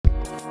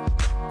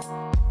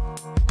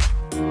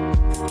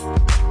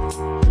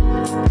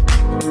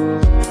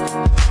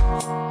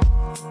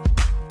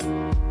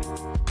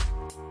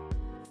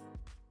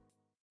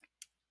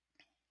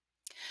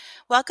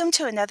Welcome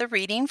to another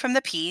reading from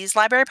the Peas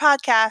Library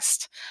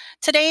Podcast.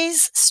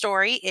 Today's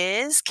story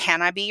is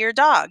Can I Be Your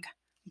Dog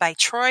by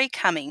Troy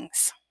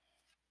Cummings.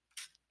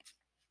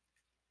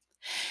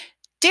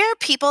 Dear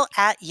people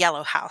at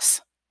Yellow House,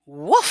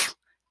 woof!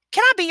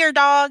 Can I be your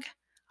dog?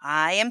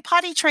 I am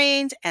potty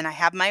trained and I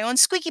have my own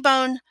squeaky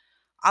bone.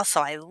 Also,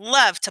 I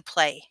love to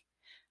play.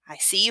 I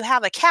see you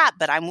have a cat,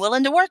 but I'm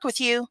willing to work with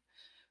you.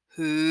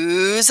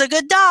 Who's a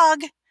good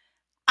dog?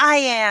 I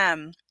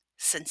am.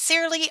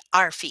 Sincerely,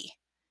 Arfy.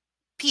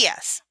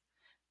 P.S.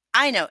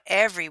 I know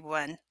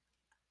everyone's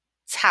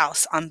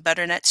house on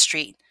Butternut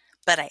Street,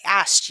 but I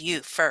asked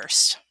you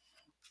first.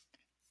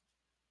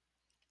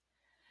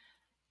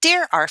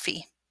 Dear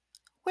Arfy,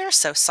 we're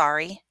so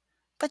sorry,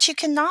 but you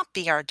cannot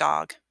be our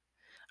dog.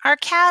 Our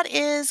cat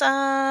is,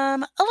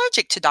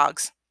 allergic to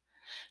dogs.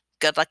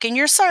 Good luck in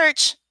your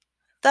search.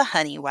 The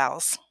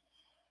Honeywells.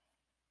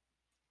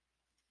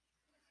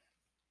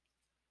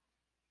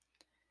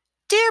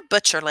 Dear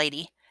Butcher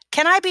Lady,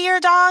 can I be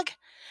your dog?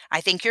 I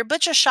think your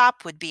butcher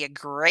shop would be a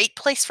great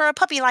place for a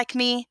puppy like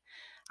me.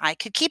 I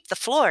could keep the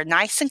floor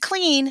nice and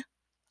clean.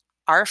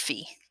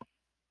 Arfy.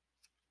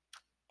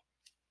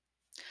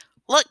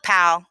 Look,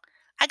 pal,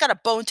 I got a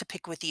bone to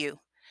pick with you.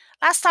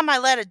 Last time I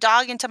let a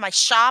dog into my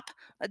shop,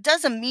 a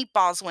dozen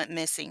meatballs went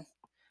missing.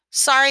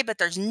 Sorry, but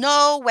there's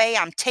no way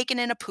I'm taking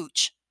in a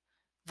pooch.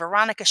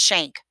 Veronica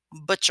Shank,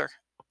 Butcher.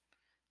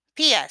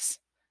 P.S.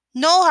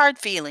 No hard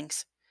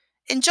feelings.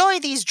 Enjoy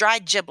these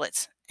dried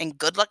giblets, and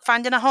good luck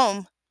finding a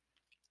home.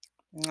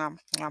 Nom,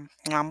 nom,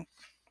 nom.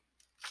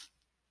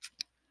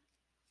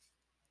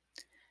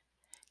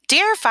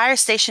 Dear Fire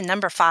Station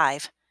Number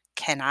 5,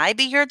 can I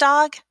be your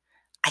dog?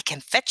 I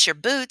can fetch your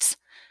boots.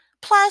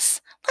 Plus,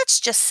 let's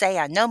just say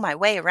I know my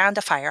way around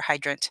a fire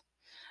hydrant.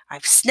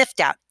 I've sniffed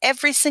out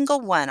every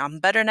single one on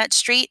Butternut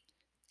Street,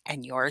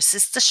 and yours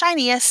is the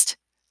shiniest.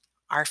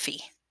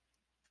 Arfy.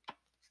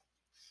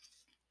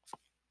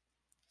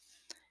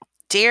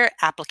 Dear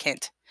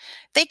applicant,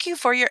 thank you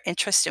for your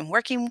interest in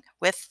working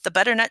with the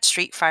Butternut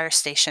Street Fire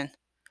Station.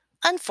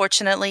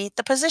 Unfortunately,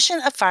 the position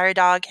of fire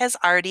dog has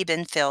already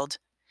been filled.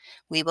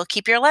 We will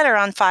keep your letter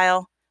on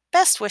file.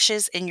 Best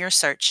wishes in your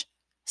search.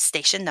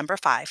 Station Number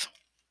 5.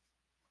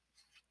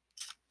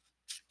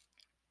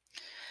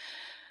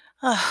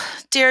 Oh,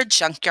 dear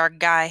junkyard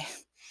guy,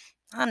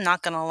 I'm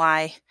not going to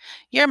lie.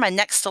 You're my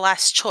next to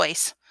last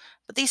choice,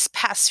 but these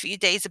past few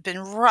days have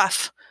been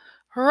rough.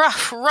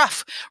 Rough.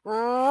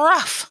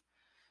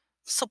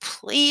 So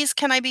please,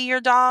 can I be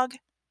your dog?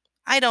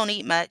 I don't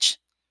eat much,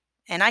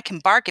 and I can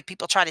bark if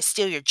people try to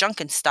steal your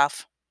junk and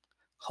stuff.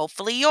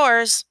 Hopefully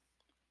yours,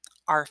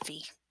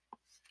 Arfy.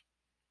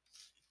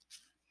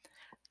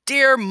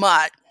 Dear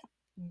Mutt,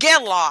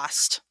 get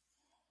lost.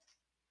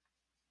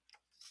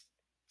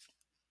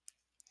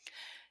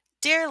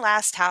 Dear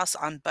Last House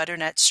on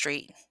Butternut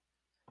Street,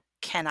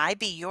 can I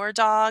be your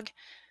dog?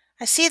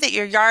 I see that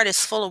your yard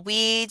is full of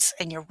weeds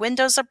and your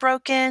windows are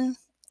broken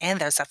and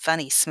there's a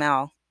funny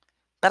smell.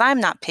 But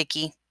I'm not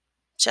picky,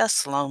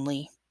 just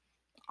lonely.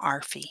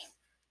 Arfy.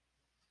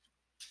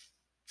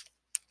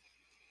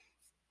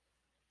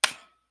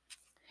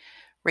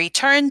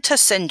 Return to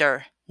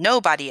sender.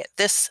 Nobody at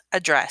this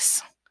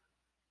address.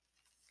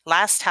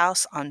 Last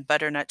house on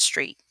Butternut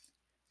Street.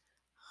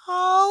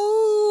 Oh.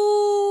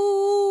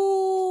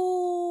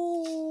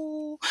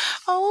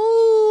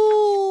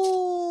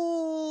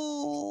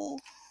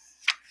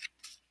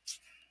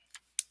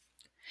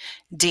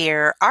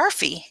 Dear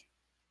Arfy,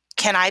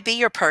 can I be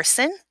your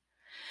person?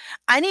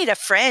 I need a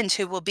friend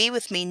who will be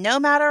with me no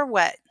matter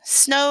what,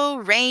 snow,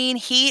 rain,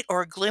 heat,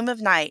 or gloom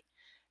of night.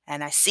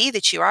 And I see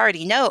that you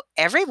already know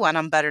everyone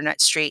on Butternut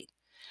Street.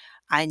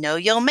 I know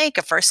you'll make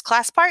a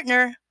first-class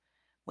partner.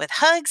 With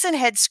hugs and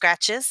head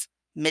scratches,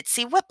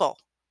 Mitzi Whipple,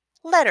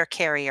 letter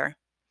carrier.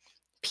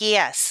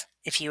 P.S.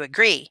 If you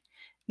agree,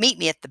 meet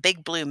me at the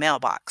big blue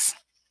mailbox.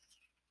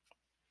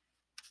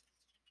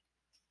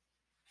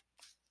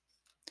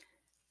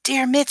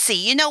 Dear Mitzi,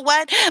 you know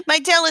what? My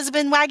tail has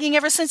been wagging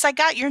ever since I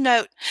got your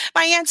note.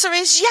 My answer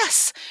is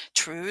yes.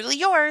 Truly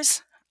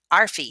yours,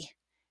 Arfy.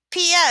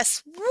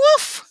 P.S.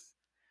 Woof!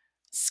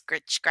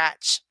 Scritch,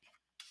 scratch.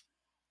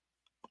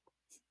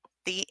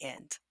 The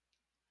end.